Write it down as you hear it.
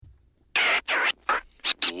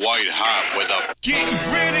White hot with a getting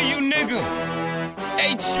rid of you, nigga.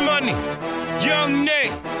 H Money, Young Nate,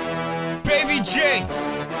 Baby J,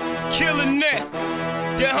 KILLA Net,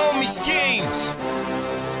 the homie SKEEMZ,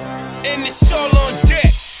 and it's all on deck.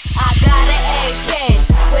 I got an AK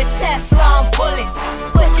with Teflon bullets.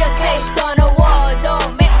 Put your face on the wall,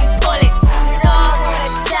 don't make me pull it. You know I wanna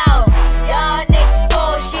tell y'all niggas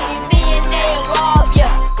bullshitting me and they rob ya.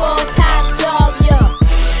 Full-time job ya.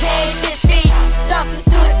 Hands and feet, stuffing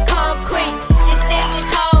through the concrete. This nigga's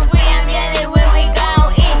hungry, I'm yelling when we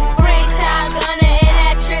gon' eat. Free time gonna hit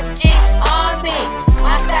that trip G on me.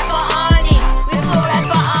 My scrapper on me, we full right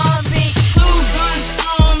for on beat. 2 guns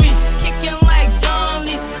on me, kicking like John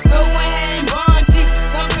Lee. Go ahead and bungee,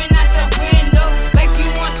 jumping out the window like you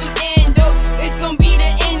want some endo. It's gonna be the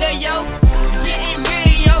end of yo. Getting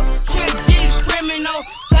video, trip G's criminal.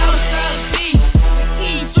 Southside B, to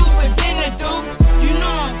eat you for dinner, dude. You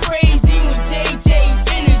know I'm crazy when JJ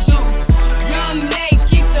finish you. Young Nate,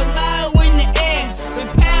 keep the loud in the air. The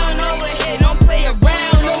pound over here, don't play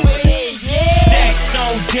around over here, yeah. Stacks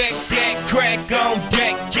on deck, that crack on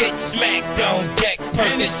deck, get smacked on deck,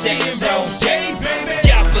 Percocets on deck,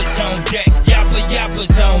 Yoppaz on deck,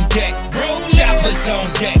 Yoppaz on deck, choppers on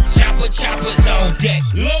deck, choppers on deck.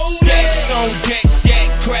 Stacks on deck, that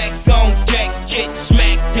crack on deck, get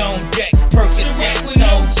smacked on deck, Percocets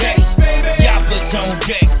on deck, Yoppaz on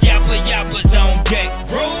deck, Yoppaz on deck,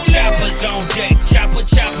 choppers on deck,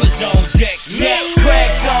 choppers on deck. That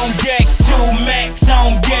crack on deck, 2 Max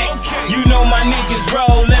on deck. You know my niggas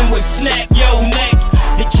rollin' with snap yo neck.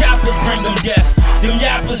 The choppers bring them death, them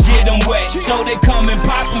yappers get them wet. So they come and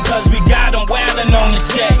pop them cause we got them wildin' on the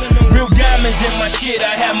set. Real diamonds in my shit,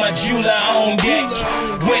 I have my jeweler on deck.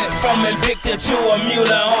 Went from Invicta to a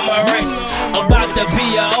Mueller on my wrist. About to be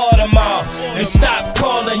a Audemars. And stop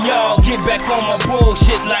calling y'all, get back on my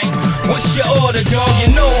bullshit like, what's your order, dog?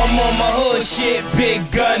 You know I'm on my hood shit.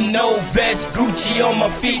 Big gun, no vest, Gucci on my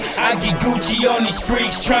feet. I get Gucci on these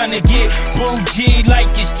freaks, trying to get bougie like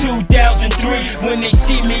it's 2003. When they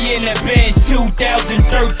see me in the Benz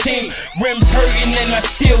 2013. Rims hurting and I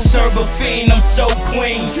still serve a fiend, I'm so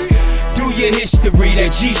Queens. Do your history,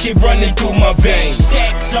 that G shit running through my veins.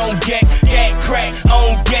 Stacks on deck, that crack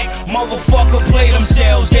on deck. Motherfucker play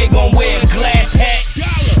themselves, they gon' wear a glass hat.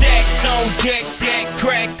 Stacks on deck, that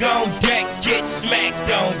crack on deck, get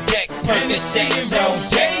smacked on deck, Percocets on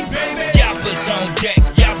deck, Yoppaz on deck,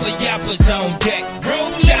 Yoppaz on deck,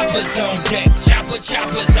 choppers on deck,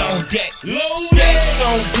 choppers on deck. Stacks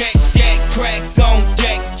on deck, that crack on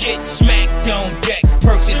deck, get smacked on deck,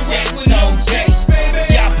 Percocets on deck,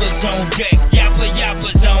 Yoppaz on deck,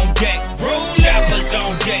 Yoppaz on deck, choppers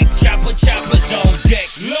on deck, choppers on deck.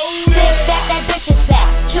 Sit back, that bitch is back.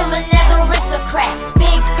 Kill another aristocrat.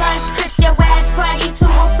 Big guns, crips, your ass fry you to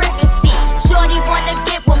a frequency. Shorty wanna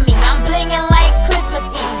get with me, I'm blingin' like Christmas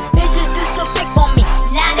Eve. Bitches used to pick on me,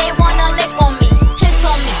 now they wanna lick on me, kiss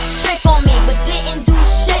on me, trick on me, but didn't do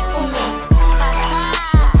shit for me.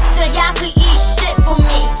 So y'all could eat shit for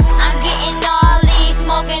me. I'm getting all these,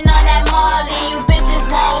 smoking on that Molly. You bitches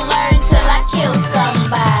won't learn till I kill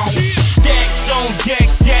somebody. Stacks on deck,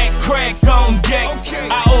 that crack on deck.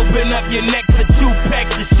 I open up your neck for 2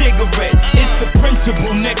 packs of cigarettes. It's the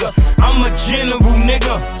principle, nigga. I'm a general,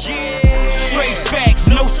 nigga. Straight facts,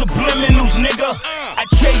 no subliminals, nigga. I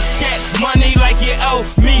chase that money like you owe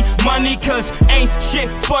me money, cause ain't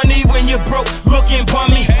shit funny when you're broke looking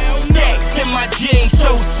bummy. Stacks in my jeans,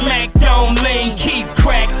 so smacked on lean. Keep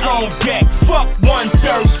crack on deck, fuck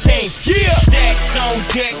 113. Yeah. Stacks on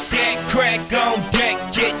deck, that crack on deck,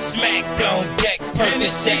 get smacked on deck,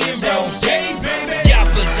 Percocets on deck,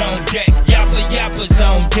 Yoppaz on deck, Yoppaz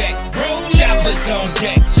on deck, choppers on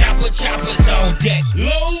deck, choppers on deck.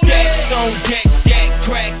 Stacks on deck, that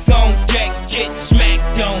crack on deck, get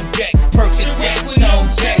smacked on deck, Percocets on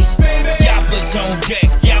deck, Yoppaz on deck,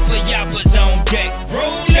 Yoppaz on deck,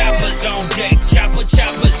 choppers on deck,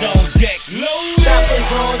 choppers on deck.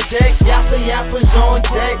 Choppers on deck, Yoppaz on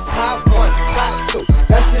deck. Pop 1, pop 2,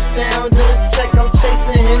 that's the sound of the tech. I'm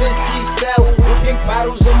chasing Hennessy sour with pink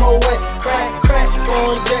bottles in my wet. Crack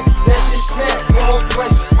on deck, that shit snap on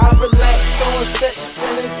press. I relax on set,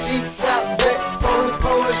 in a T-top vet.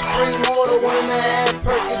 Pouring spring water, 1.5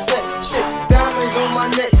 Percocet. Shit, diamonds on my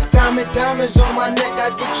neck, diamonds on my neck. I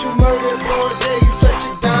get you murdered all day, you touch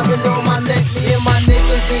a diamond on my neck. Me and my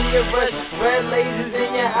niggas in your breast, red lasers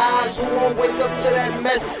in your eyes. Who won't wake up to that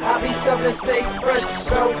mess? I be shoving, stay fresh.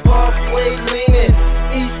 Belt Parkway leaning,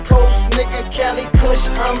 East Coast nigga, Cali Kush,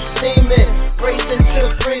 I'm steaming. Racing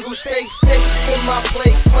to Pringle steaks in my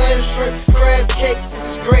plate. Clam shrimp, crab cakes,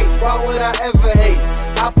 it's great. Why would I ever hate?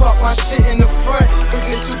 I park my shit in the front, cause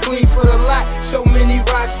it's too clean for the lot. So many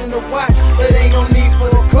rocks chasing the watch, but ain't no need for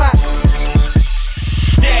a clock.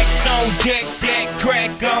 Stacks on deck, that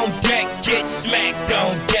crack on deck, get smacked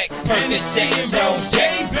on deck, Percocets on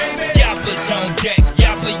deck, Yoppaz on deck,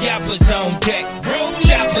 Yoppaz on deck,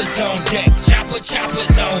 choppers on deck, choppers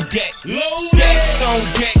on deck. Stacks on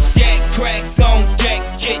deck, that crack on deck,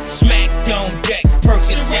 get smacked on deck,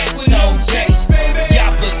 Percocets on deck,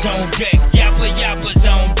 Yoppaz on deck.